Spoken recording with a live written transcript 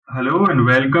Hello and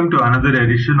welcome to another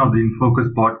edition of the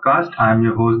InFocus podcast. I am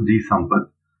your host D. Sampath.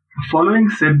 Following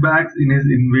setbacks in his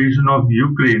invasion of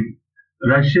Ukraine,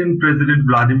 Russian President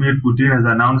Vladimir Putin has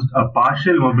announced a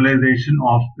partial mobilization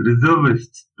of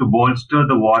reservists to bolster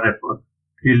the war effort.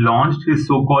 He launched his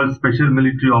so-called special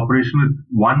military operation with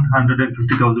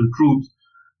 150,000 troops,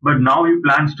 but now he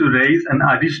plans to raise an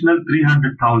additional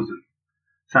 300,000.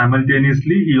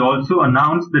 Simultaneously, he also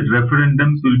announced that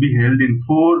referendums will be held in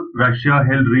 4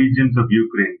 Russia-held regions of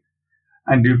Ukraine.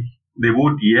 And if they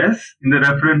vote yes in the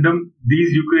referendum, these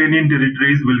Ukrainian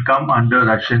territories will come under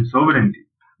Russian sovereignty.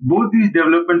 Both these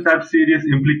developments have serious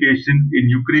implications in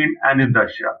Ukraine and in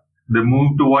Russia. The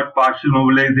move toward partial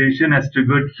mobilization has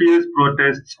triggered fierce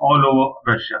protests all over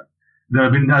Russia. There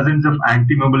have been dozens of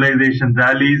anti-mobilization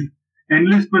rallies.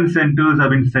 Enlistment centers have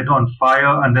been set on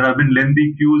fire and there have been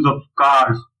lengthy queues of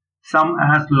cars, some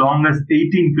as long as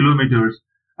 18 kilometers,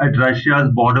 at Russia's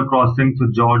border crossings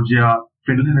with Georgia,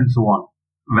 Finland and so on,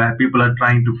 where people are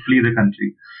trying to flee the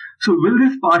country. So will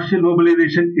this partial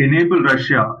mobilization enable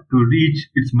Russia to reach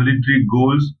its military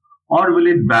goals or will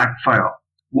it backfire?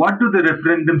 What do the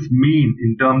referendums mean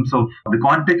in terms of the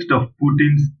context of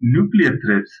Putin's nuclear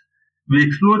threats? We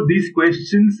explored these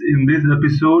questions in this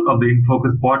episode of the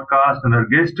InFocus podcast, and our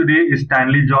guest today is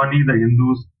Stanley Johnny, the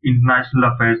Hindu's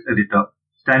International Affairs Editor.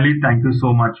 Stanley, thank you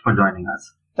so much for joining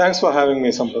us. Thanks for having me,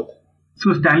 Sampath.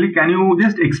 So, Stanley, can you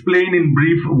just explain in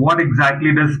brief what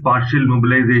exactly does partial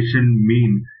mobilization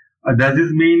mean? Does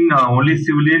this mean only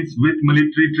civilians with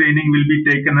military training will be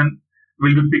taken and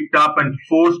will be picked up and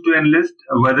forced to enlist,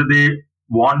 whether they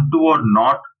want to or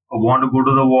not, or want to go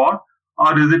to the war?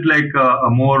 Or is it like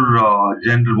a more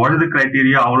general? What is the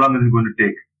criteria? How long is it going to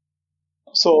take?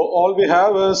 So all we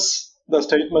have is the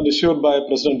statement issued by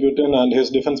President Putin and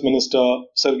his defense minister,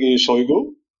 Sergei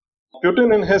Shoigu.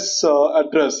 Putin in his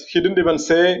address, he didn't even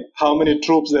say how many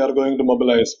troops they are going to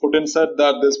mobilize. Putin said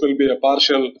that this will be a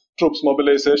partial troops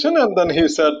mobilization, and then he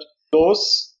said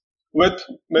those with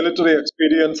military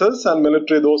experiences and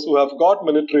those who have got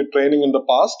military training in the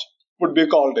past would be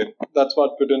called in. That's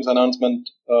what Putin's announcement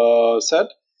said.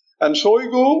 And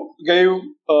Shoigu gave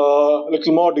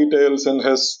little more details in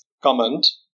his comment.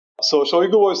 So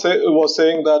Shoigu was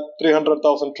saying that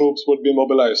 300,000 troops would be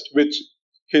mobilized, which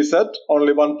he said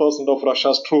only 1% of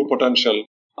Russia's true potential.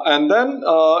 And then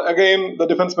again, the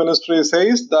defense ministry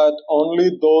says that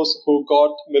only those who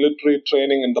got military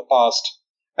training in the past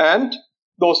and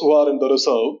those who are in the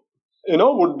reserve,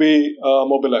 would be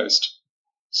mobilized.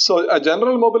 So a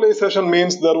general mobilization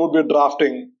means there would be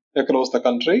drafting across the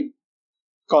country,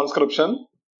 conscription,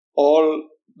 all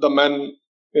the men,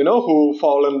 who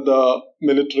fall in the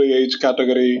military age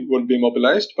category would be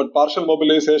mobilized. But partial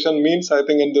mobilization means, I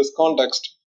think in this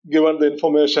context, given the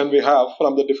information we have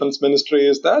from the defense ministry,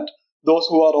 is that those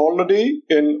who are already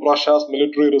in Russia's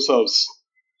military reserves,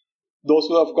 those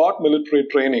who have got military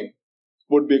training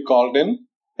would be called in.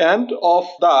 And of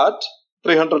that,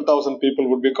 300,000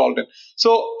 people would be called in. So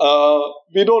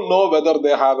we don't know whether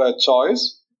they have a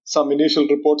choice. Some initial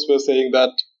reports were saying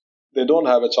that they don't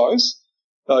have a choice.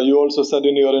 You also said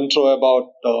in your intro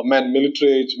about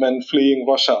military age men fleeing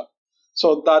Russia.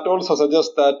 So that also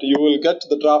suggests that you will get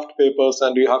the draft papers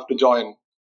and you have to join.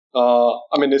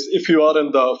 If you are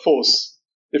in the force,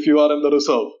 if you are in the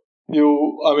reserve,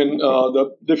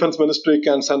 the defense ministry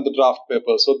can send the draft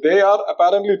papers. So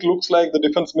apparently it looks like the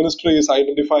defense ministry is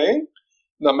identifying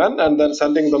the men and then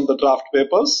sending them the draft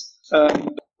papers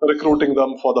and recruiting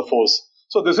them for the force.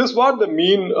 So this is what they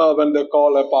mean when they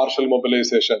call a partial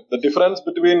mobilization. The difference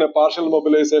between a partial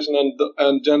mobilization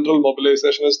and general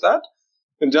mobilization is that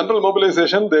in general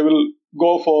mobilization, they will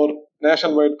go for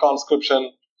nationwide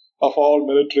conscription of all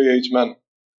military age men.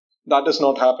 That is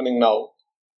not happening now.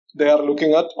 They are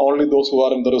looking at only those who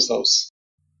are in the reserves.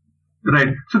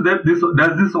 Right. So does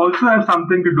this also have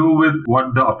something to do with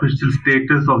what the official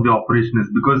status of the operation is?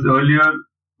 Because earlier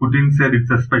Putin said it's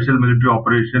a special military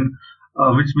operation,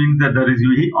 which means that there is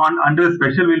under a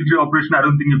special military operation. I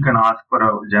don't think you can ask for a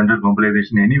general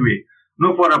mobilization anyway.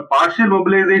 No, for a partial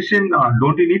mobilization,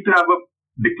 don't you need to have a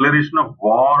declaration of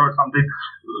war or something?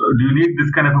 Do you need this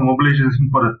kind of a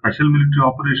mobilization for a special military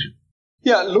operation?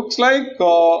 Yeah, looks like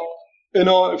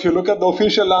if you look at the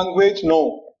official language,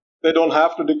 no. They don't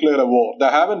have to declare a war. They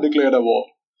haven't declared a war.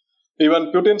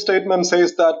 Even Putin's statement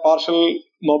says that partial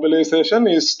mobilization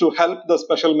is to help the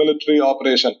special military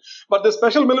operation. But the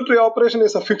special military operation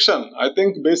is a fiction. I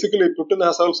think basically Putin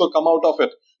has also come out of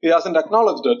it. He hasn't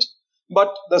acknowledged it.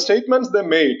 But the statements they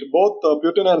made, both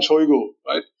Putin and Shoigu,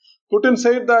 right? Putin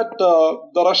said that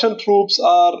the Russian troops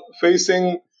are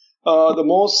facing the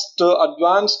most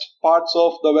advanced parts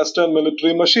of the Western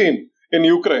military machine in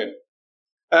Ukraine.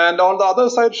 And on the other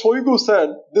side, Shoigu said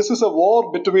this is a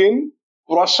war between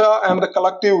Russia and the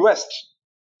collective West.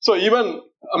 So even,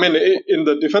 in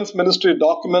the defense ministry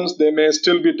documents, they may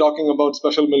still be talking about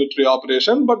special military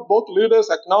operation, but both leaders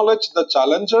acknowledge the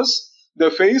challenges they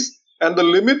face and the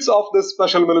limits of this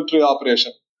special military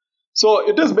operation. So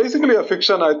it is basically a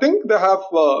fiction. I think they have,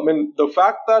 the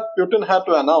fact that Putin had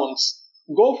to announce,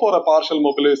 go for a partial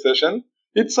mobilization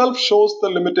itself shows the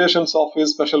limitations of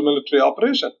his special military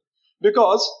operation.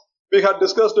 Because we had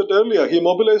discussed it earlier, he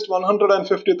mobilized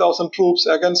 150,000 troops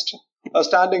against a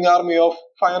standing army of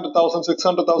 500,000,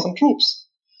 600,000 troops.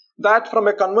 That from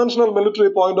a conventional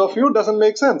military point of view doesn't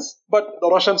make sense. But the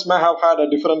Russians may have had a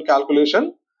different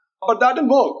calculation. But that didn't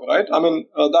work, right?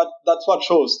 That's what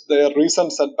shows their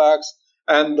recent setbacks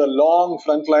and the long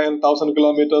front line, 1,000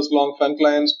 kilometers long front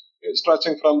lines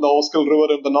stretching from the Oskil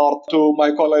River in the north to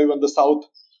Mykolaiv in the south.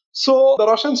 So the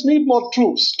Russians need more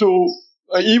troops to,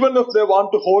 even if they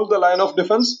want to hold the line of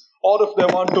defense or if they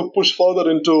want to push further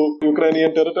into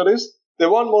Ukrainian territories, they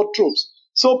want more troops.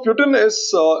 So Putin is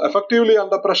effectively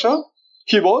under pressure.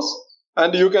 He was.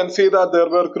 And you can see that there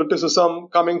were criticism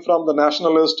coming from the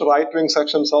nationalist right-wing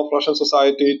sections of Russian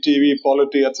society, TV,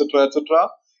 polity, etc., etc.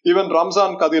 Even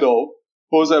Ramzan Kadyrov,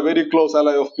 who is a very close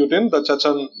ally of Putin, the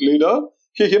Chechen leader,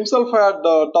 he himself had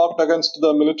talked against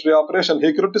the military operation.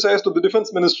 He criticized the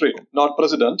defense ministry, not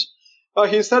president.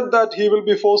 He said that he will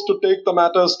be forced to take the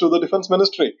matters to the defense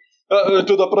ministry,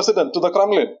 to the president, to the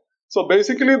Kremlin. So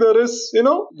basically there is,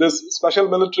 this special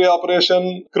military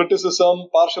operation, criticism,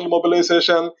 partial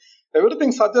mobilization.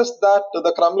 Everything suggests that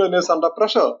the Kremlin is under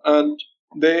pressure and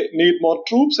they need more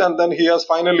troops. And then he has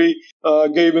finally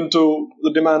gave into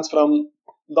the demands from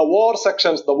the war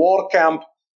sections, the war camp.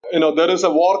 There is a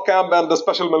war camp and the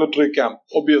special military camp,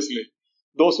 obviously.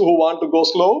 Those who want to go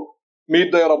slow,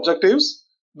 meet their objectives.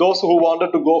 Those who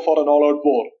wanted to go for an all-out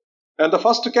war. And the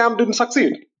first camp didn't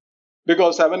succeed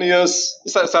because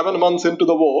 7 months into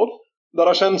the war, the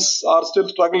Russians are still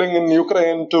struggling in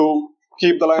Ukraine to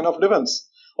keep the line of defense.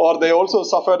 Or they also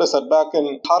suffered a setback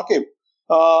in Kharkiv.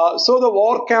 So the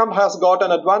war camp has got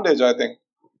an advantage, I think.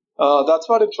 That's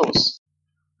what it shows.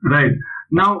 Right.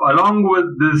 Now, along with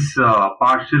this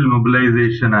partial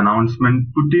mobilization announcement,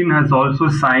 Putin has also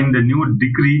signed a new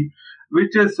decree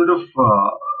which has sort of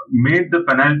made the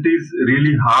penalties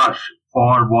really harsh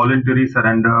for voluntary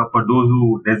surrender, for those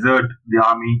who desert the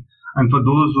army, and for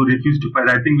those who refuse to fight.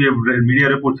 I think we have read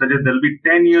media reports suggest there will be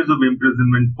 10 years of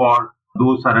imprisonment for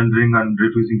those surrendering and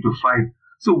refusing to fight.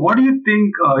 So what do you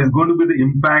think is going to be the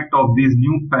impact of these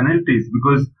new penalties?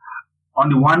 Because on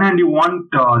the one hand, you want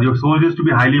your soldiers to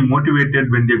be highly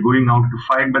motivated when they're going out to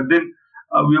fight, but then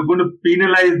we are going to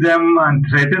penalize them and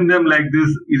threaten them like this.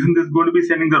 Isn't this going to be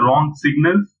sending the wrong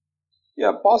signals?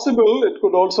 Yeah, possible. It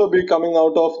could also be coming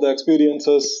out of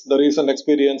the recent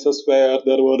experiences where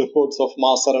there were reports of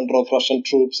mass surrender of Russian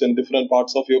troops in different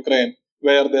parts of Ukraine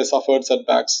where they suffered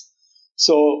setbacks.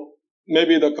 So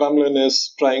maybe the Kremlin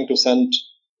is trying to send,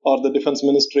 or the defense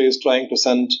ministry is trying to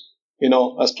send,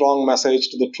 a strong message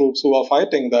to the troops who are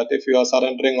fighting that if you are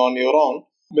surrendering on your own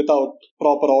without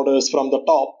proper orders from the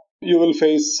top, you will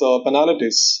face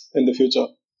penalties in the future.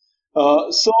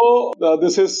 So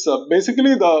this is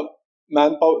basically the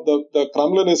manpower. The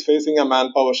Kremlin is facing a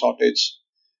manpower shortage,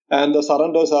 and the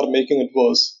surrenders are making it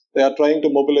worse. They are trying to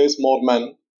mobilize more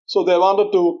men, so they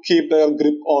wanted to keep their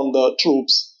grip on the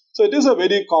troops. So it is a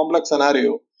very complex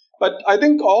scenario. But I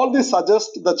think all this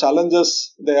suggests the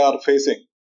challenges they are facing.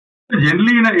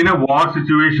 Generally, in a war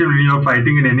situation, when you're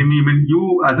fighting an enemy,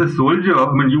 you as a soldier,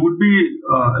 you would be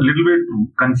a little bit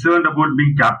concerned about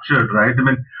being captured, right?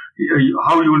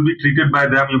 How you will be treated by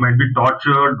them, you might be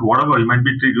tortured, whatever, you might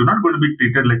be treated. You're not going to be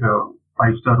treated like a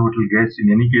 5-star hotel guest in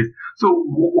any case. So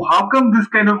how come this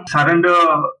kind of surrender,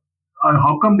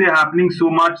 how come they're happening so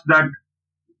much that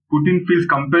Putin feels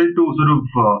compelled to sort of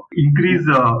increase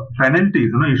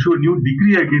penalties, issue a new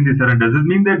decree against the surrender? Does it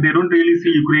mean that they don't really see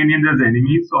Ukrainians as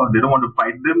enemies or they don't want to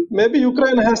fight them? Maybe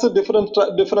Ukraine has a different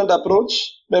approach.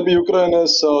 Maybe Ukraine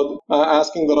is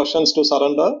asking the Russians to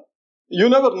surrender. You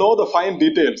never know the fine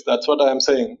details. That's what I am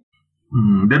saying.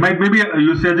 They might, maybe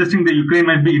you're suggesting that Ukraine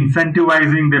might be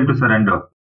incentivizing them to surrender.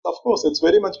 Of course, it's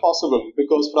very much possible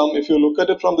because if you look at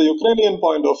it from the Ukrainian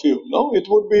point of view, it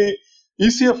would be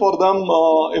easier for them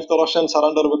if the Russians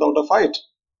surrender without a fight.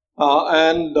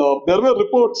 And there were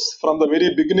reports from the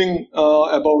very beginning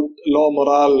about low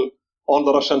morale on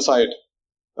the Russian side,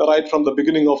 right from the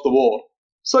beginning of the war.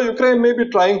 So Ukraine may be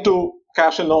trying to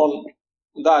cash in on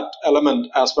that element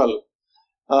as well.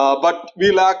 But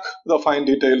we lack the fine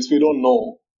details. We don't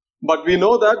know. But we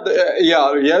know that,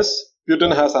 yes,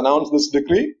 Putin has announced this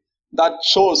decree that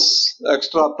shows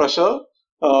extra pressure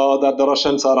that the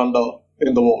Russians are under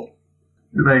in the war.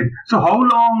 Right. So how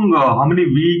long, how many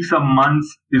weeks or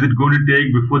months is it going to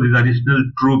take before these additional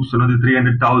troops, the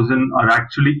 300,000, are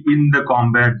actually in the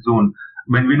combat zone?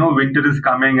 When we know winter is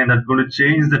coming and that's going to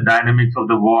change the dynamics of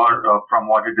the war from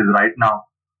what it is right now.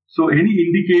 So any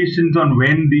indications on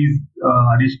when these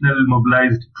additional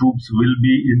mobilized troops will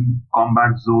be in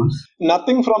combat zones?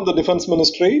 Nothing from the defense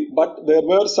ministry, but there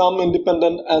were some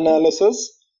independent analysis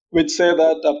which say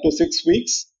that up to 6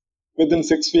 weeks. Within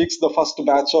 6 weeks, the first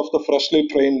batch of the freshly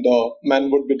trained men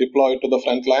would be deployed to the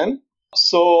front line.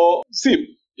 So,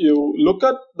 see, you look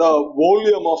at the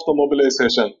volume of the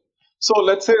mobilization. So,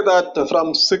 let's say that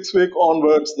from 6 week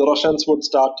onwards, the Russians would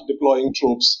start deploying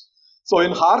troops. So,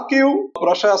 in Kharkiv,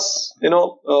 Russia's,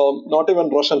 not even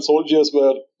Russian soldiers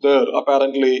were there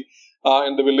apparently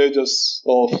in the villages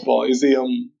of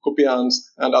Izium, Kupiansk,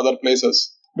 and other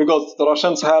places, because the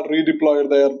Russians had redeployed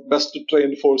their best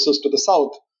trained forces to the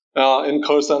south. In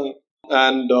Kherson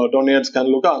and Donetsk and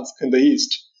Lugansk in the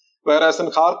east. Whereas in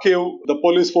Kharkiv, the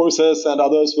police forces and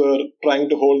others were trying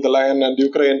to hold the line, and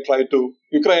Ukraine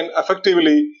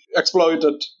effectively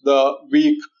exploited the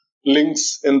weak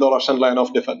links in the Russian line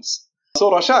of defense.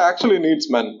 So Russia actually needs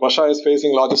men. Russia is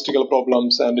facing logistical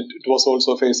problems, and it was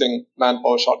also facing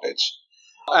manpower shortage.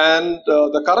 And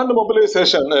the current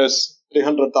mobilization is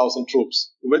 300,000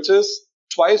 troops, which is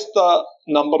twice the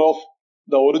number of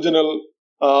the original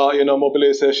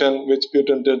mobilization which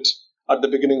Putin did at the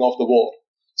beginning of the war.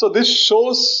 So this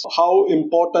shows how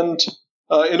important,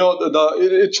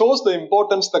 it shows the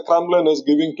importance the Kremlin is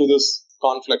giving to this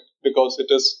conflict, because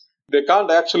they can't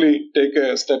actually take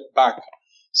a step back.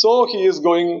 So he is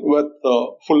going with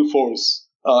full force,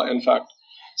 in fact.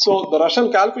 So the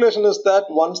Russian calculation is that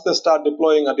once they start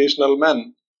deploying additional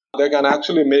men, they can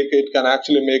actually make a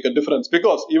difference,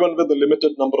 because even with the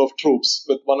limited number of troops,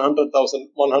 with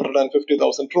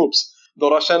 150,000 troops, the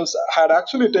Russians had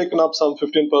actually taken up some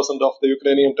 15% of the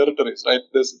Ukrainian territories, right?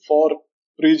 There's 4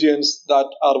 regions that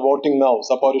are voting now: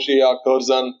 Zaporizhia,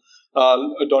 Kherson,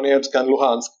 Donetsk, and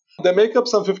Luhansk. They make up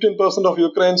some 15% of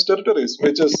Ukraine's territories,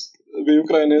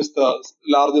 Ukraine is the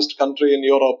largest country in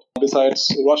Europe besides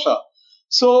Russia.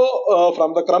 So,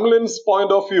 from the Kremlin's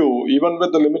point of view, even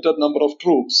with the limited number of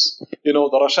troops,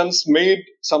 the Russians made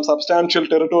some substantial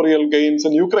territorial gains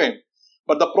in Ukraine.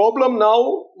 But the problem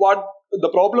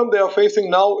they are facing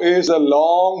now is a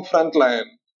long front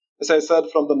line, as I said,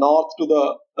 from the north to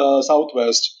the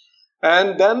southwest.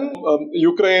 And then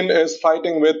Ukraine is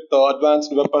fighting with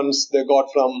advanced weapons they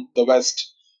got from the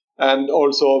west, and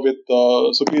also with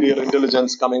superior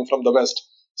intelligence coming from the west.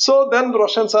 So then the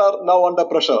Russians are now under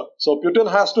pressure. So Putin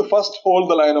has to first hold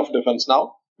the line of defense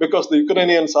now, because the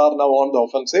Ukrainians are now on the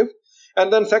offensive.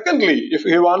 And then secondly, if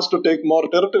he wants to take more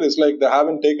territories, like they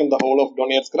haven't taken the whole of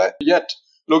Donetsk yet,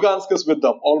 Lugansk is with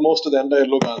them, almost the entire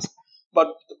Lugansk.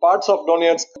 But parts of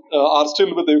Donetsk are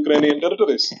still with the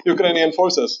Ukrainian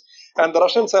forces. And the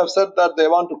Russians have said that they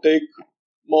want to take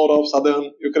more of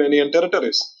southern Ukrainian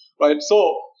territories, right?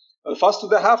 So first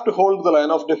they have to hold the line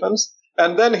of defense.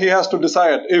 And then he has to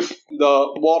decide if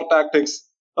the war tactics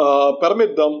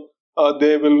permit them,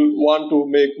 they will want to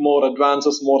make more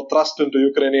advances, more thrust into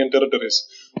Ukrainian territories.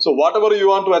 So whatever you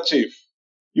want to achieve,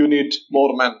 you need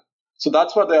more men. So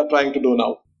that's what they are trying to do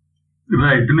now.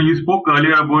 Right. You spoke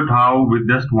earlier about how with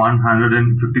just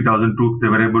 150,000 troops, they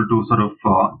were able to sort of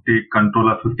take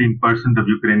control of 15% of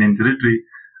Ukrainian territory.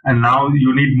 And now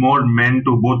you need more men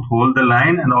to both hold the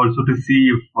line and also to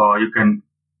see if you can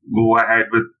go ahead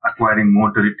with acquiring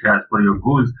more territory as per your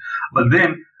goals. But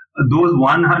then those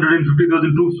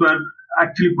 150,000 troops were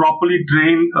actually properly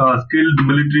trained, skilled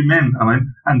military men.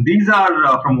 And these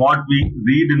are, from what we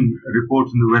read in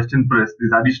reports in the Western press,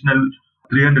 these additional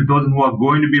 300,000 who are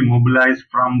going to be mobilized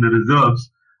from the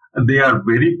reserves. They are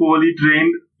very poorly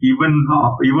trained, even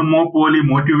more poorly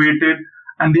motivated,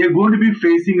 and they are going to be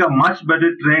facing a much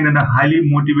better trained and a highly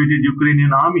motivated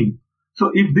Ukrainian army. So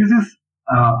if this is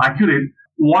accurate,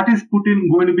 what is Putin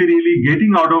going to be really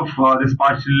getting out of this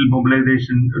partial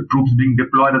mobilization, troops being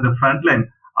deployed at the front line?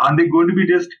 Are they going to be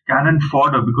just cannon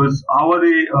fodder? Because how are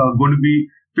they going to be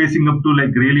facing up to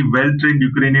like really well-trained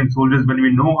Ukrainian soldiers when we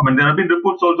know? There have been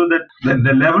reports also that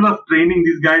the level of training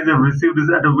these guys have received is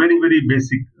at a very, very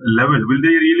basic level. Will they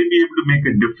really be able to make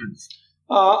a difference?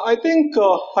 I think,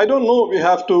 I don't know. We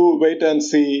have to wait and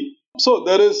see. So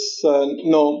there is,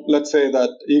 let's say that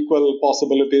equal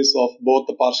possibilities of both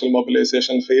the partial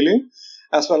mobilization failing,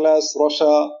 as well as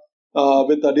Russia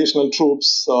with additional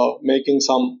troops making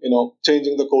some,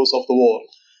 changing the course of the war.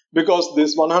 Because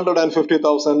this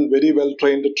 150,000 very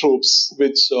well-trained troops,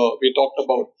 which we talked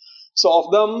about, So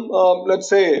of them, let's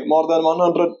say more than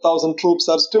 100,000 troops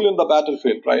are still in the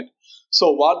battlefield, right?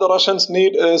 So what the Russians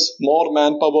need is more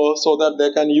manpower so that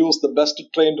they can use the best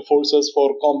trained forces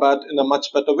for combat in a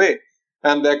much better way,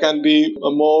 and they can be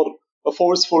more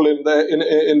forceful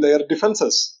in their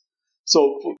defenses.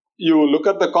 So you look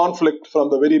at the conflict from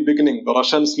the very beginning. The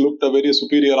Russians looked a very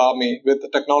superior army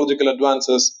with technological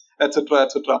advances, etc.,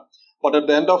 etc. But at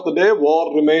the end of the day,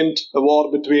 war remained a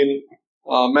war between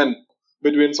men,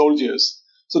 between soldiers.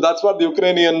 So that's what the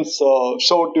Ukrainians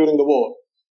showed during the war.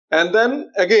 And then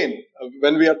again,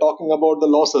 when we are talking about the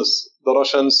losses, the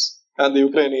Russians and the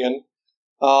Ukrainian,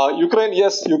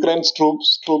 Ukraine's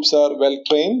troops are well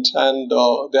trained, and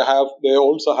they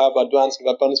also have advanced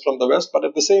weapons from the West. But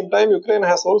at the same time, Ukraine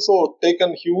has also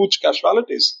taken huge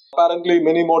casualties. Apparently,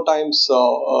 many more times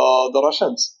the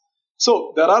Russians.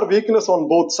 So there are weaknesses on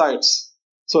both sides.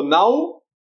 So now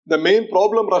the main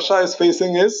problem Russia is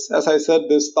facing is, as I said,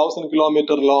 this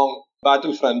 1,000-kilometer long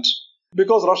battlefront.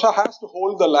 Because Russia has to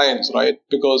hold the lines, right?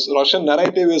 Because Russian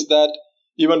narrative is that,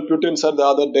 even Putin said the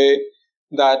other day,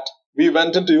 that we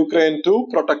went into Ukraine to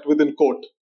protect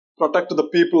the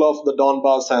people of the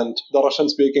Donbass and the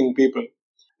Russian-speaking people.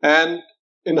 And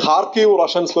in Kharkiv,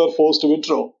 Russians were forced to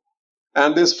withdraw.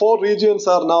 And these 4 regions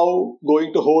are now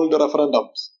going to hold the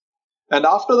referendums. And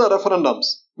after the referendums,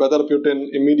 whether Putin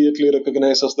immediately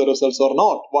recognizes the results or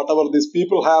not, whatever these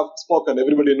people have spoken,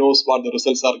 everybody knows what the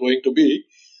results are going to be.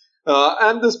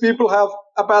 And these people have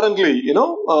apparently,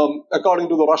 according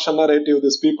to the Russian narrative,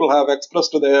 these people have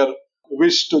expressed their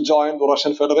wish to join the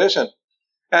Russian Federation.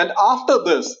 And after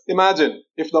this, imagine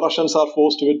if the Russians are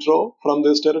forced to withdraw from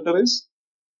these territories,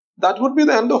 that would be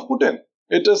the end of Putin.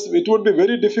 It would be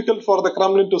very difficult for the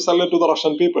Kremlin to sell it to the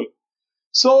Russian people.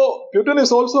 So Putin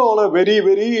is also on a very,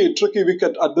 very tricky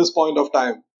wicket at this point of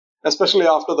time, especially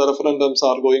after the referendums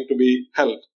are going to be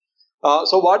held.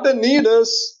 So what they need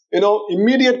is,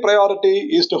 immediate priority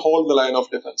is to hold the line of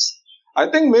defense. I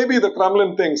think maybe the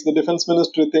Kremlin thinks, the defense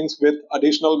ministry thinks, with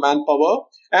additional manpower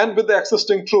and with the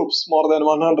existing troops, more than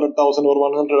 100,000 or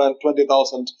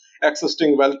 120,000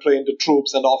 existing well-trained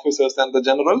troops and officers and the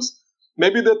generals,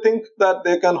 maybe they think that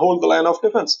they can hold the line of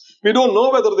defense. We don't know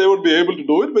whether they would be able to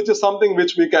do it, which is something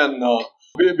which we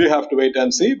have to wait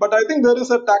and see. But I think there is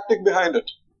a tactic behind it.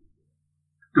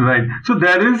 Right. So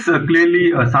there is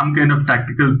clearly some kind of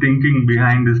tactical thinking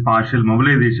behind this partial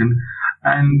mobilization.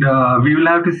 And we will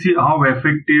have to see how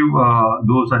effective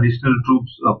those additional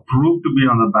troops prove to be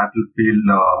on the battlefield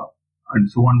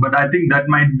and so on. But I think that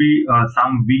might be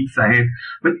some weeks ahead.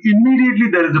 But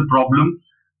immediately there is a problem,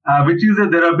 which is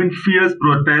that there have been fierce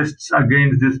protests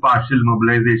against this partial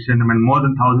mobilization. I mean, more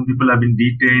than 1,000 people have been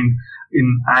detained in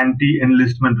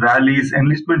anti-enlistment rallies.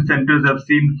 Enlistment centers have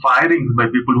seen firings by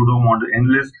people who don't want to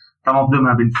enlist. Some of them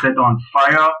have been set on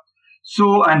fire.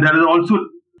 So, and there is also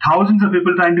thousands of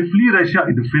people trying to flee Russia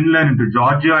into Finland, into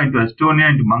Georgia, into Estonia,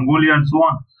 into Mongolia, and so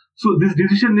on. So this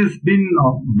decision has been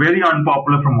very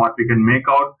unpopular from what we can make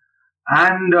out.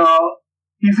 And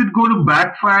is it going to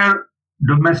backfire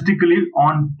domestically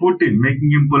on Putin, making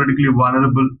him politically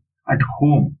vulnerable at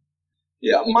home?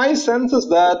 Yeah, my sense is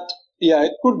that,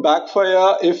 it could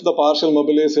backfire if the partial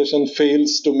mobilization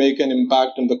fails to make an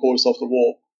impact in the course of the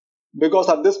war. Because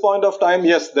at this point of time,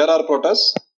 yes, there are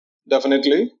protests,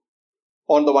 definitely,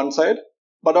 on the one side.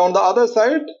 But on the other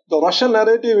side, the Russian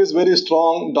narrative is very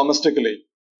strong domestically,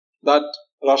 that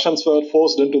Russians were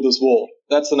forced into this war.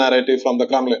 That's the narrative from the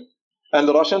Kremlin. And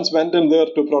the Russians went in there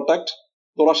to protect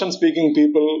the Russian-speaking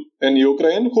people in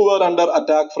Ukraine who were under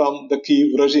attack from the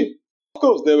Kyiv regime. Of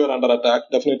course, they were under attack,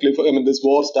 definitely. This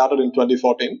war started in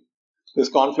 2014. This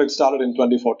conflict started in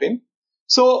 2014.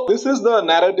 So this is the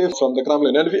narrative from the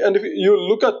Kremlin. And if you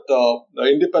look at the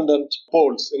independent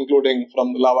polls, including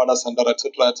from the Lavada Center,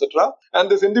 etc., and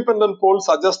this independent poll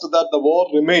suggests that the war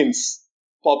remains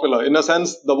popular. In a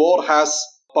sense, the war has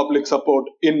public support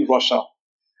in Russia.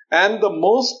 And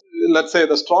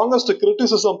the strongest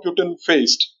criticism Putin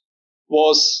faced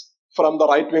was from the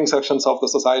right-wing sections of the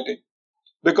society.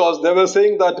 Because they were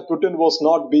saying that Putin was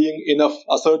not being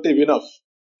assertive enough.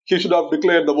 He should have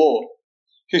declared the war.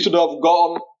 He should have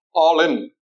gone all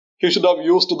in. He should have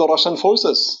used the Russian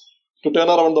forces to turn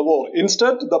around the war.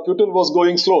 Instead, the Putin was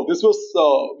going slow. This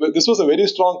was a very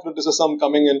strong criticism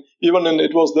coming in,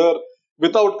 it was there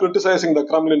without criticizing the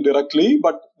Kremlin directly,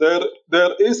 but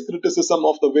there is criticism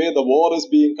of the way the war is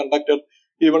being conducted,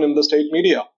 even in the state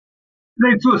media.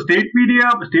 Right. So state media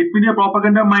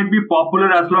propaganda might be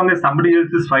popular as long as somebody else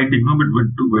is fighting. No? But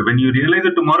when you realize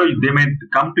that tomorrow they may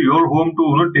come to your home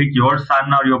to take your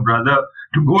son or your brother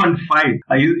to go and fight,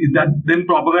 then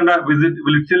propaganda will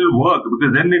it still work?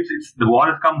 Because then it's the war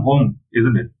has come home,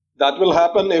 isn't it? That will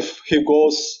happen if he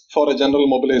goes for a general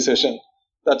mobilization.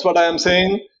 That's what I am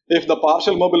saying. If the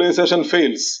partial mobilization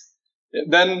fails,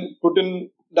 then Putin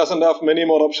doesn't have many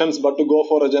more options but to go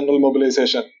for a general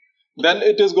mobilization. Then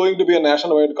it is going to be a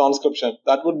nationwide conscription.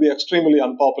 That would be extremely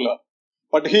unpopular.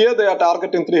 But here they are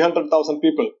targeting 300,000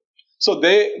 people. So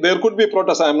there could be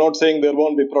protests. I am not saying there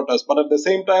won't be protests, but at the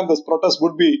same time,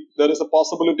 there is a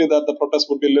possibility that the protest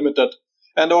would be limited.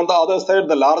 And on the other side,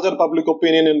 the larger public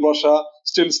opinion in Russia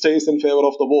still stays in favor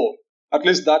of the war. At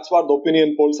least that's what the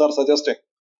opinion polls are suggesting.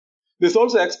 This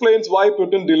also explains why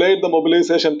Putin delayed the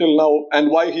mobilization till now and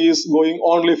why he is going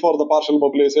only for the partial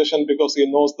mobilization, because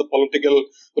he knows the political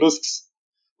risks.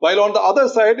 While on the other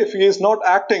side, if he is not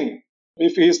acting,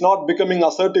 if he is not becoming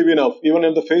assertive enough, even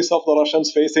in the face of the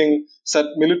Russians facing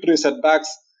military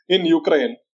setbacks in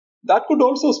Ukraine, that could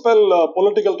also spell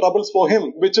political troubles for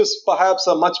him, which is perhaps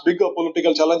a much bigger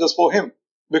political challenges for him,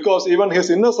 because even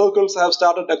his inner circles have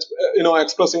started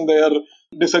expressing their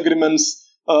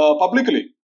disagreements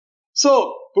publicly.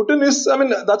 So Putin is,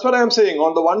 that's what I am saying.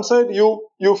 On the one side,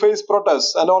 you face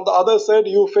protests, and on the other side,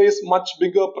 you face much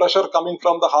bigger pressure coming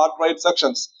from the hard right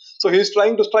sections. So he's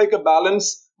trying to strike a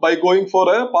balance by going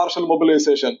for a partial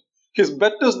mobilization. His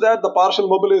bet is that the partial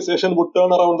mobilization would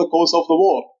turn around the course of the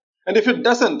war. And if it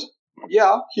doesn't,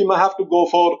 he may have to go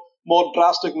for more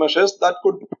drastic measures that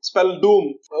could spell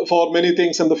doom for many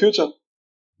things in the future.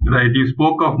 Right. You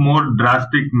spoke of more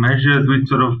drastic measures, which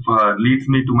sort of leads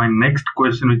me to my next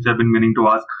question, which I've been meaning to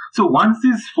ask. So once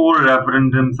these 4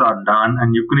 referendums are done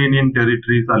and Ukrainian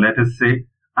territories are, let us say,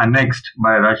 annexed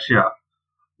by Russia,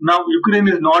 now Ukraine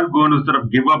is not going to sort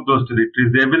of give up those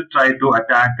territories. They will try to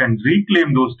attack and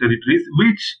reclaim those territories,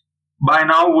 which by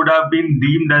now would have been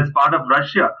deemed as part of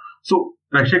Russia. So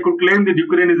Russia could claim that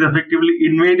Ukraine is effectively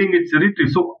invading its territory.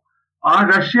 So are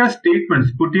Russia's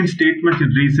statements, Putin's statements in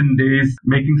recent days,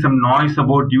 making some noise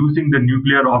about using the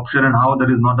nuclear option and how that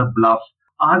is not a bluff,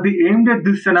 are they aimed at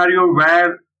this scenario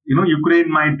where,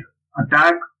 Ukraine might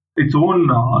attack its own,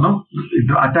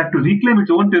 attack to reclaim its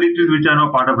own territories which are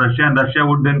now part of Russia, and Russia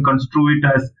would then construe it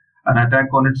as an attack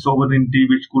on its sovereignty,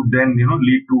 which could then,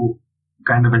 lead to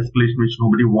kind of escalation which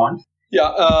nobody wants?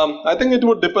 I think it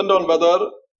would depend on whether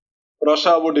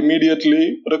Russia would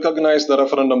immediately recognize the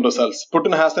referendum results.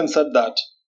 Putin hasn't said that.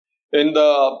 In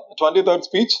the 23rd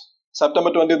speech, September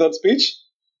 23rd speech,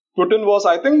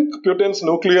 Putin's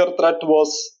nuclear threat was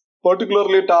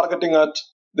particularly targeting at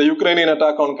the Ukrainian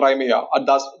attack on Crimea at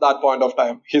that point of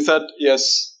time. He said,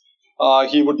 yes,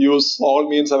 he would use all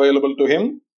means available to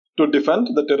him to defend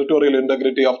the territorial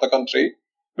integrity of the country,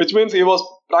 which means he was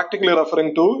practically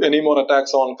referring to any more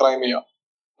attacks on Crimea.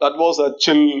 That was a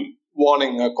chill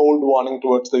warning, a cold warning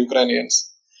towards the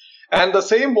Ukrainians. And the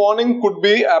same warning could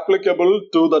be applicable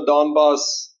to the Donbas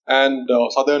and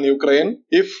southern Ukraine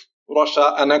if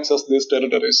Russia annexes these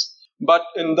territories. But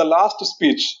in the last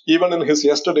speech, even in his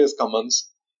yesterday's comments,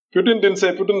 Putin didn't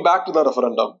say Putin back to the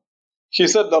referendum. He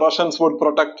said the Russians would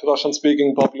protect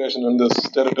Russian-speaking population in these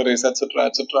territories, etc.,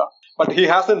 etc. But he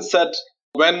hasn't said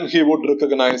when he would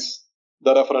recognize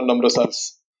the referendum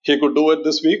results. He could do it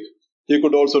this week. He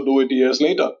could also do it years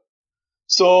later.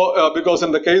 So, because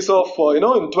in the case of, in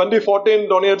 2014,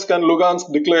 Donetsk and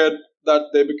Lugansk declared that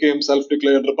they became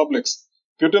self-declared republics.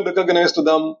 Putin recognized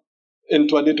them in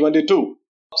 2022.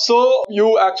 So,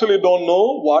 you actually don't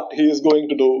know what he is going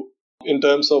to do in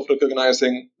terms of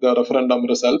recognizing the referendum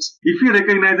results. If he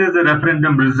recognizes the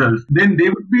referendum results, then they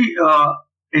would be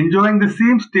enjoying the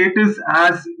same status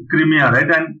as Crimea, right?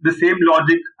 And the same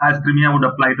logic as Crimea would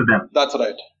apply to them. That's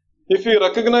right. If he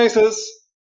recognizes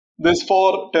these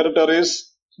 4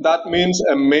 territories, that means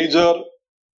a major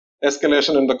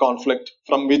escalation in the conflict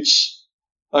from which,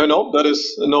 there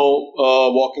is no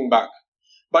walking back.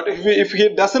 But if he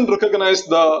doesn't recognize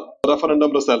the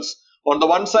referendum results, on the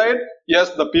one side, yes,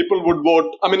 the people would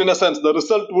vote. In a sense, the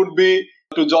result would be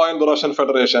to join the Russian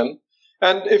Federation.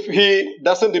 And if he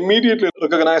doesn't immediately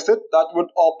recognize it, that would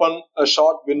open a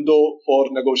short window for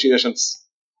negotiations.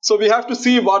 So we have to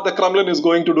see what the Kremlin is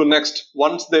going to do next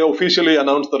once they officially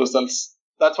announce the results.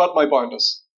 That's what my point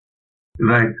is.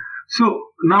 Right. So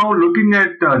now looking at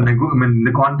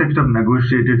the context of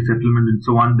negotiated settlement and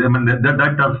so on,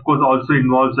 that of course also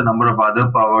involves a number of other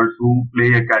powers who play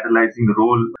a catalyzing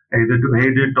role either to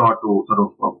aid it or to sort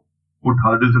of put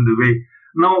hurdles in the way.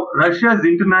 Now, Russia's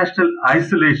international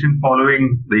isolation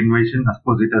following the invasion, I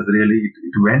suppose it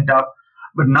went up.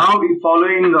 But now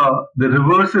following the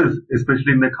reverses,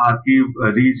 especially in the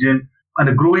Kharkiv region, and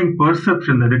a growing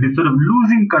perception that it is sort of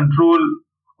losing control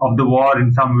of the war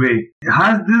in some way.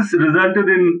 Has this resulted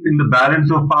in the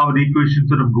balance of power equation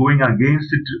sort of going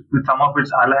against it with some of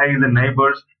its allies and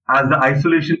neighbors? Has the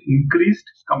isolation increased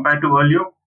compared to earlier?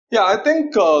 Yeah, I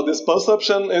think this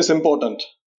perception is important.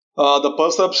 The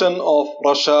perception of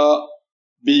Russia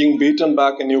being beaten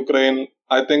back in Ukraine,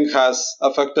 I think, has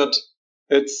affected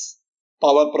its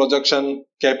power projection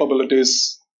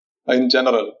capabilities in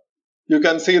general. You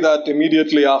can see that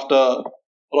immediately after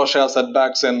Russia's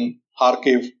setbacks in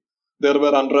Kharkiv, there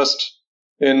were unrest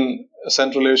in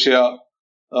Central Asia,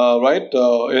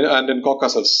 and in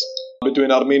Caucasus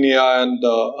between Armenia and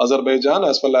Azerbaijan,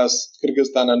 as well as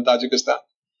Kyrgyzstan and Tajikistan.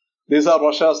 These are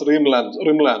Russia's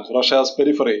rimlands, Russia's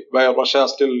periphery, where Russia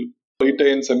still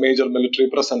retains a major military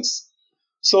presence.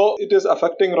 So it is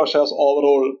affecting Russia's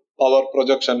overall power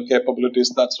projection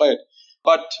capabilities, that's right.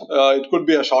 But it could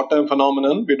be a short-term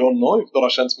phenomenon. We don't know. If the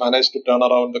Russians manage to turn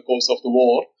around the course of the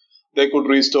war, they could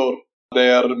restore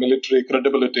their military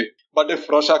credibility. But if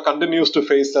Russia continues to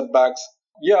face setbacks,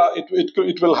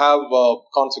 it will have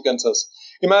consequences.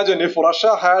 Imagine if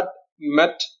Russia had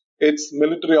met its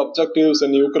military objectives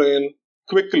in Ukraine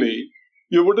quickly,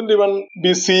 you wouldn't even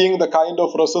be seeing the kind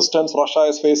of resistance Russia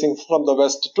is facing from the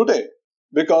West today.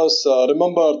 Because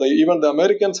remember, even the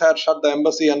Americans had shut the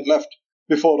embassy and left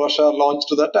before Russia launched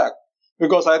the attack.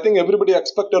 Because I think everybody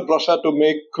expected Russia to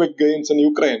make quick gains in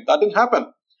Ukraine. That didn't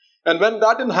happen. And when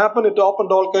that didn't happen, it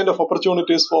opened all kinds of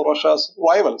opportunities for Russia's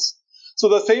rivals. So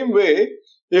the same way,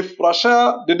 if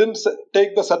Russia didn't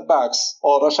take the setbacks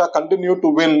or Russia continued to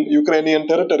win Ukrainian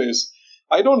territories,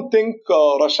 I don't think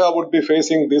Russia would be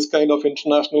facing this kind of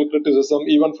international criticism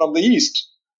even from the East,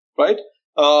 right?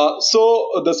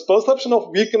 So this perception of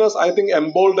weakness, I think,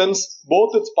 emboldens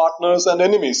both its partners and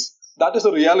enemies. That is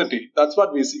a reality. That's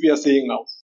what we are seeing now.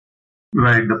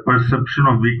 Right. The perception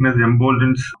of weakness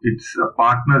emboldens its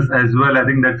partners as well. I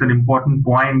think that's an important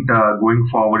point going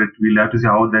forward. We'll have to see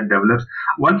how that develops.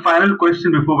 One final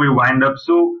question before we wind up.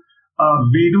 So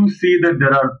we do see that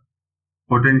there are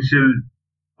potential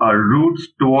routes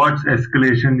towards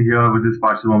escalation here with this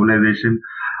partial mobilization.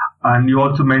 And you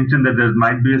also mentioned that there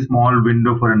might be a small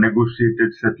window for a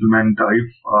negotiated settlement if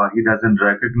he doesn't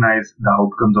recognize the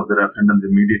outcomes of the referendums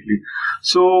immediately.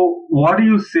 So what do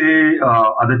you say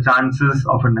are the chances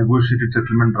of a negotiated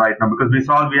settlement right now? Because we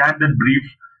had that brief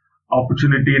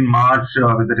opportunity in March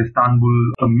with the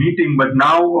Istanbul meeting, but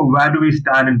now where do we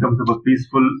stand in terms of a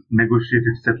peaceful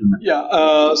negotiated settlement?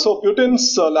 So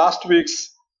Putin's last week's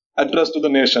address to the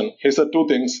nation, he said two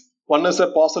things. One is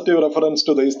a positive reference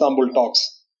to the Istanbul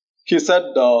talks. He said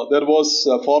there was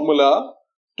a formula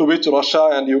to which Russia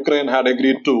and Ukraine had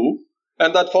agreed to,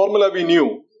 and that formula we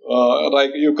knew.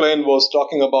 Like Ukraine was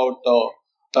talking about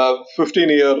a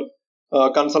 15-year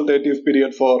consultative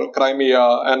period for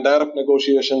Crimea and direct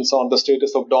negotiations on the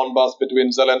status of Donbass between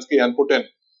Zelensky and Putin,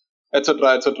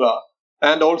 etc., etc.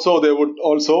 And also they would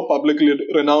also publicly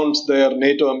renounce their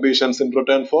NATO ambitions in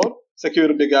return for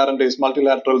security guarantees,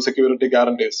 multilateral security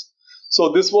guarantees.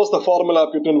 So this was the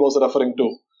formula Putin was referring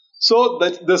to. So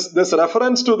this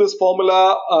reference to this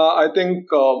formula, I think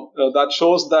that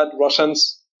shows that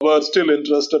Russians were still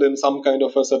interested in some kind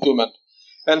of a settlement.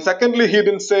 And secondly, he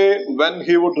didn't say when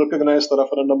he would recognize the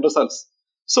referendum results.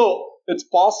 So it's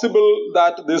possible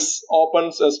that this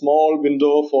opens a small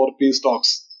window for peace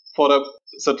talks, for a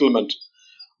settlement.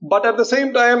 But at the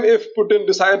same time, if Putin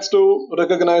decides to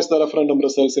recognize the referendum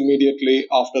results immediately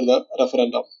after the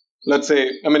referendum, let's say,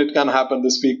 it can happen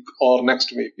this week or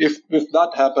next week. If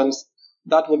that happens,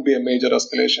 that would be a major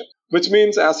escalation. Which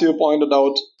means, as you pointed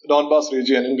out, Donbass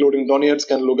region, including Donetsk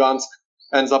and Lugansk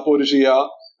and Zaporizhia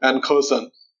and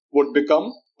Kherson, would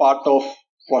become part of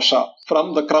Russia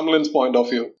from the Kremlin's point of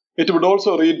view. It would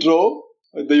also redraw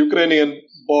the Ukrainian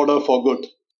border for good.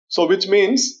 So which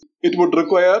means it would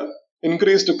require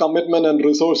increased commitment and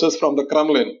resources from the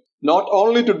Kremlin, not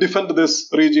only to defend these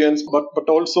regions, but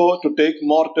also to take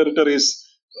more territories,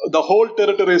 the whole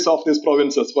territories of these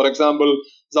provinces. For example,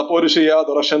 Zaporizhia,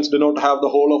 the Russians do not have the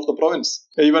whole of the province.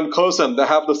 Even Kherson, they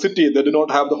have the city, they do not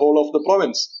have the whole of the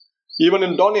province. Even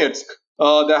in Donetsk,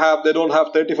 they don't have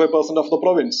 35% of the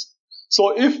province.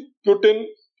 So if Putin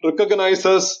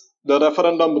recognizes the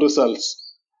referendum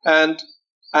results and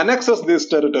annexes these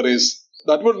territories,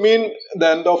 that would mean the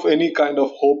end of any kind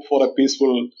of hope for a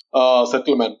peaceful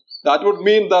settlement. That would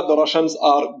mean that the Russians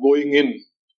are going in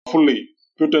fully.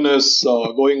 Putin is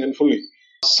going in fully.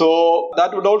 So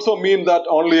that would also mean that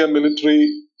only a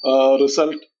military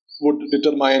result would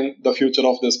determine the future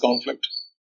of this conflict.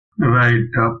 Right.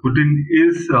 Putin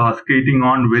is skating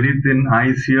on very thin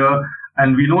ice here.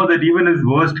 And we know that even his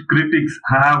worst critics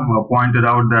have pointed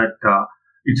out that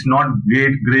It's not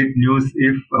great news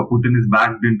if Putin is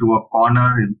backed into a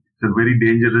corner. It's a very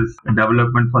dangerous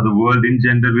development for the world in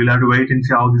general. We'll have to wait and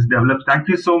see how this develops. Thank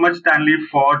you so much, Stanley,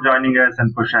 for joining us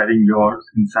and for sharing your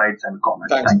insights and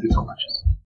comments. Thanks. Thank you so much.